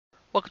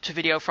Welcome to a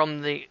video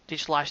from the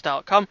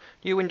digitallifestyle.com.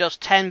 New Windows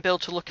 10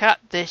 build to look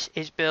at. This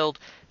is build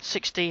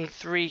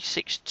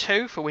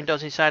 16362 for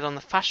Windows Inside on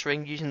the fast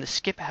ring using the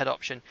skip ahead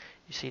option.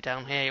 You see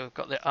down here we've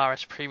got the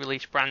RS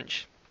pre-release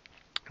branch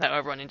that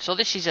we're running. So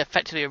this is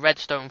effectively a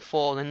Redstone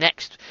for the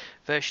next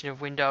version of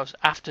Windows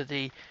after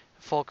the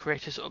Fall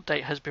Creators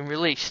update has been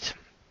released.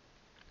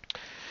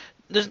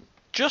 There's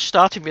just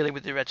started really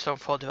with the Redstone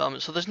 4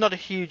 development, so there's not a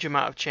huge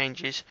amount of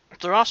changes.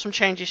 There are some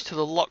changes to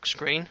the lock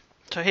screen.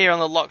 So here on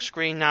the lock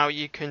screen now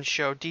you can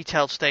show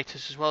detailed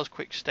status as well as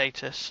quick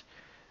status.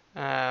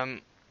 So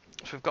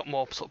we've got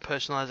more sort of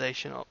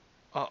personalization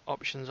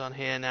options on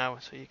here now,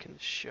 so you can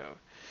show.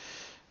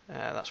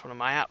 That's one of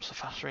my apps, the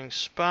Fast Ring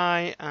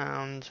Spy,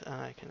 and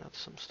I can add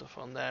some stuff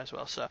on there as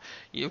well. So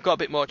you've got a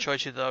bit more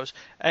choice with those.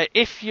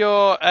 If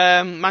you're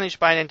managed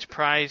by an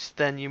enterprise,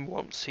 then you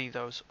won't see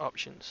those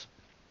options.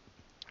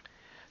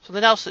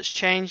 Something else that's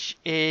changed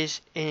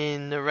is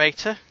in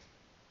Narrator,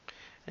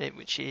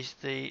 which is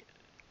the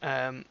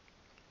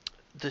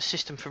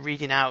system for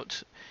reading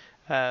out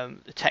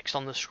the text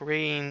on the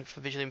screen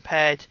for visually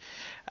impaired,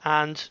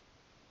 and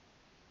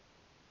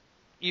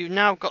you've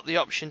now got the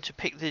option to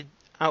pick the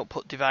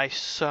output device.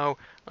 So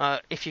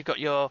if you've got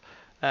your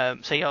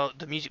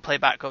the music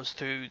playback goes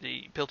through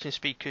the built-in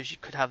speakers, you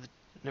could have the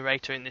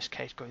narrator in this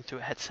case going through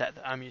a headset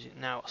that I'm using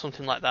now,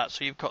 something like that.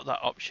 So you've got that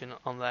option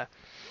on there.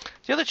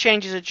 The other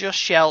changes are just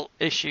shell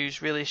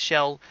issues, really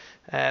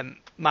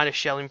minor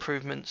shell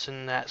improvements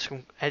and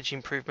some edge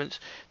improvements.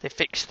 They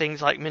fix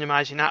things like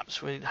minimizing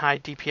apps with high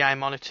DPI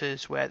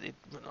monitors where they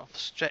run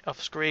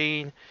off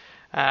screen.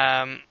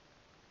 They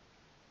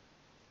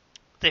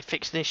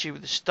fixed an issue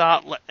with the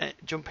start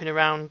jumping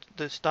around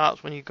the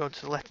starts when you go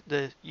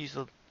to use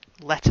the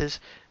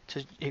letters,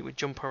 it would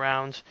jump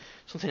around.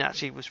 Something that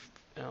actually was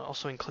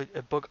also include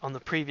a bug on the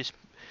previous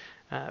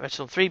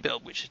Redstone 3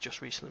 build, which has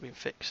just recently been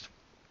fixed.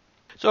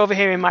 So over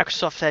here in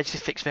Microsoft Edge, they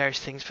fix various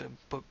things for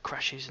bug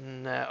crashes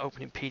and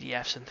opening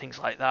PDFs and things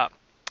like that.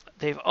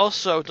 They've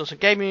also done some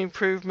gaming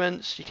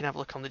improvements. You can have a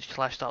look on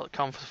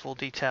digitallifestyle.com for the full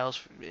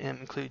details. It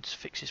includes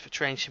fixes for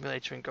Train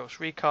Simulator and Ghost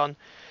Recon,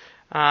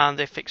 and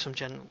they fixed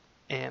some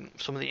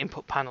of the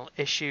input panel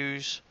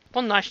issues.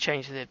 One nice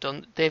change that they've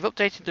done, they've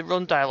updated the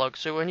run dialog,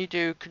 so when you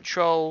do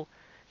Control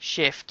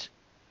Shift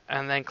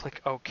and then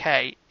click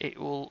OK, it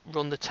will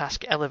run the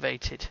task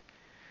elevated,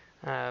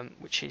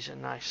 which is a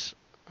nice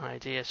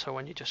idea. So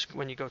when you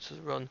go to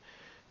the run,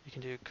 you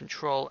can do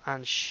Control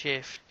and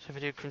Shift. So if I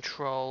do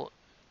Control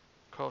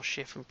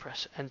Shift and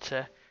press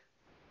Enter,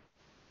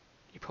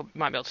 you probably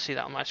might be able to see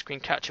that on my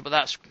screen capture, but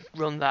that's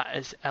run that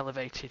as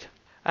elevated.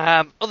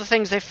 Other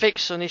things they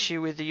fixed, an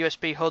issue with the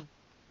USB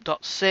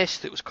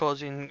HUD.sys that was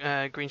causing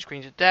green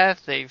screens of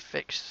death. They've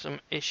fixed some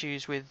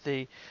issues with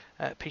the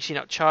PC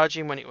not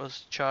charging when it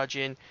was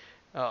charging.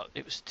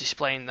 It was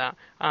displaying that,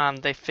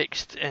 and they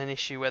fixed an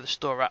issue where the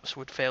store apps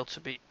would fail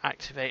to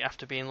activate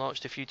after being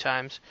launched a few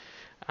times,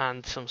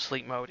 and some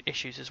sleep mode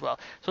issues as well.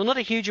 So not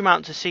a huge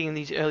amount to see in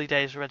these early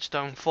days of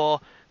Redstone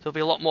 4. There'll be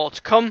a lot more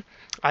to come,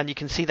 and you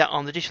can see that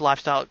on the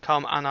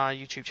digitallifestyle.com and our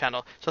YouTube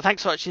channel. So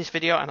thanks for watching this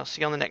video, and I'll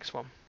see you on the next one.